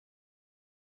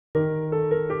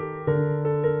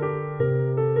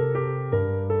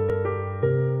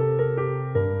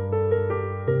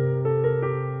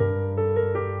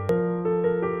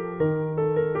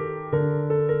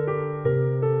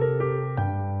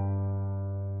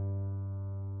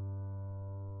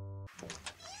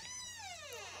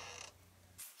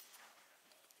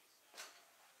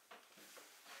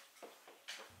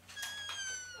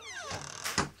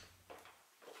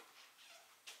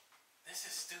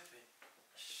stupid.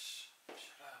 Shh,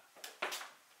 shut up.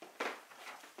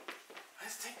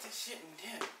 Let's take this shit and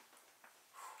dip.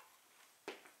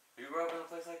 You grew up in a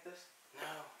place like this?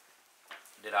 No.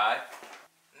 Did I?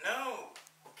 No.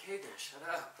 Okay then, shut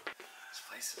up. This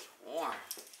place is warm.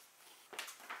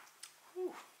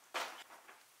 Whew.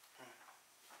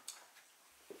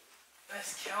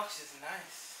 This couch is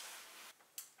nice.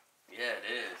 Yeah, it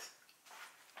is.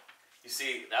 You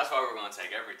see, that's why we're gonna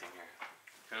take everything here.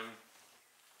 Feel me?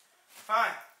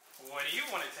 Fine. What do you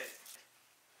want to take?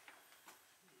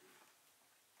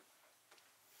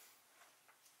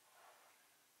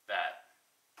 That.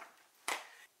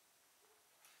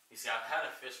 You see, I've had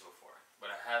a fish before, but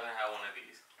I haven't had one of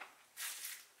these.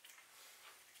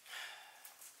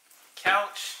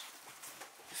 Couch,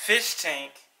 fish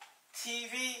tank,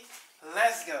 TV,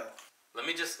 let's go. Let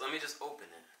me just open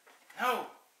it. No.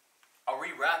 I'll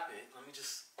rewrap it. Let me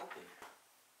just open it.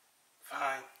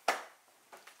 Fine.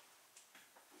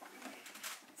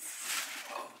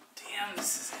 Oh, damn,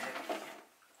 this is heavy.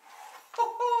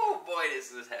 Oh boy,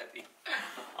 this is heavy.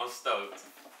 I'm stoked.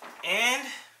 And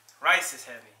rice is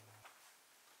heavy.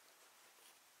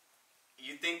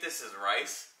 You think this is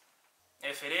rice?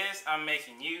 If it is, I'm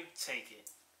making you take it.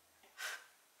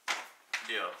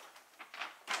 Deal.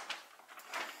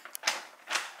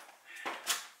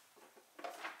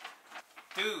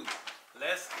 Dude,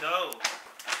 let's go.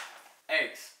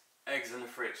 Eggs. Eggs in the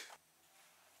fridge.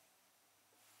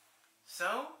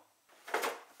 So?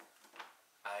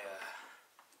 I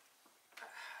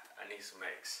need some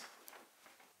eggs.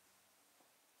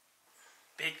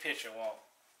 Big picture, Walt.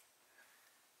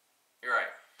 You're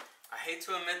right. I hate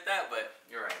to admit that, but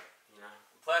you're right. You know.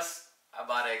 Plus, I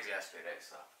bought eggs yesterday,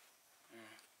 so.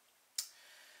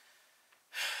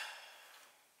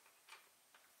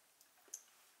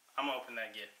 I'm gonna open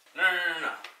that gift. No.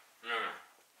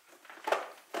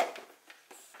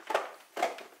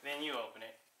 Then you open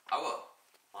it. I will.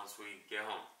 Once we get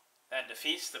home. That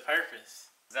defeats the purpose.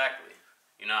 Exactly.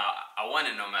 You know, I want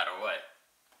it no matter what.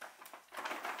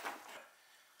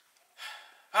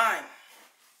 Fine.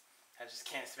 I just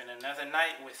can't spend another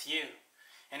night with you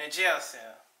in a jail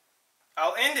cell.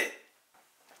 I'll end it.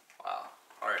 Wow.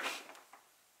 Harsh.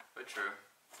 But true.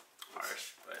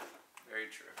 Harsh, but very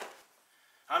true.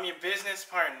 I'm your business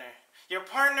partner. Your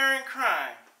partner in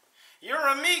crime. Your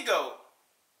amigo.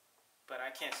 But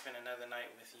I can't spend another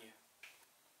night with you.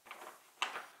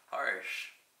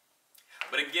 Harsh.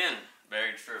 But again,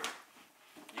 very true.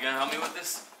 You gonna help me with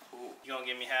this? Ooh. You gonna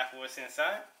give me half of what's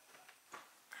inside?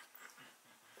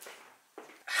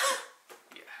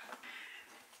 Yeah.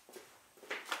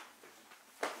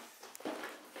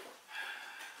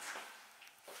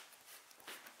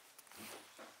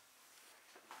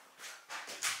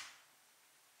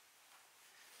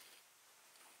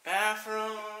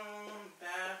 Bathroom.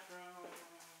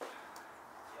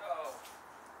 Yo,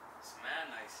 it's mad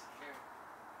nice in here.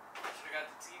 Should've got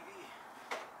the TV.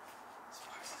 This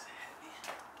box is heavy.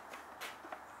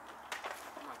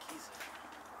 Where my keys at?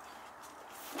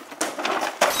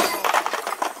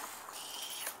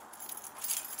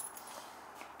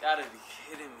 Gotta be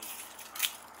kidding me.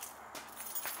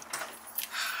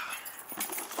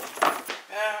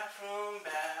 Bathroom.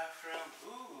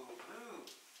 Ooh.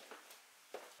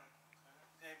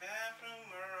 Hey, bathroom,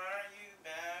 where are you?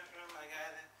 Bathroom, I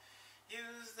gotta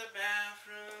use the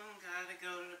bathroom. Gotta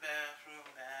go to the bathroom.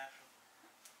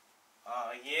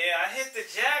 Oh, yeah, I hit the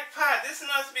jackpot. This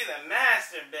must be the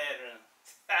master bedroom.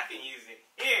 I can use it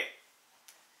here.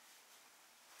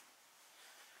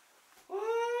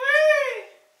 Woo-wee!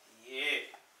 Yeah.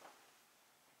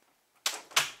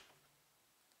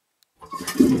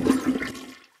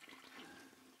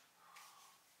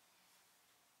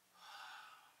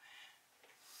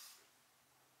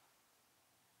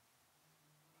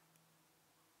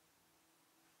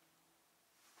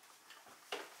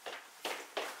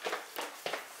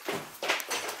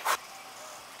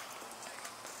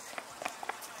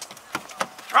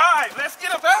 Right, let's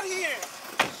get up out of here.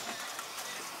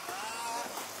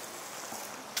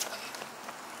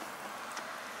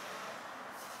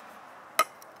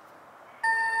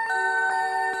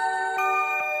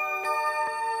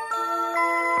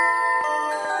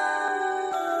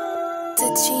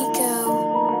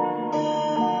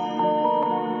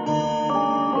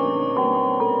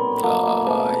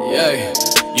 Yeah,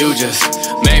 you just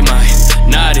made my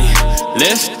naughty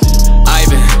list. I've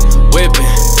been whipping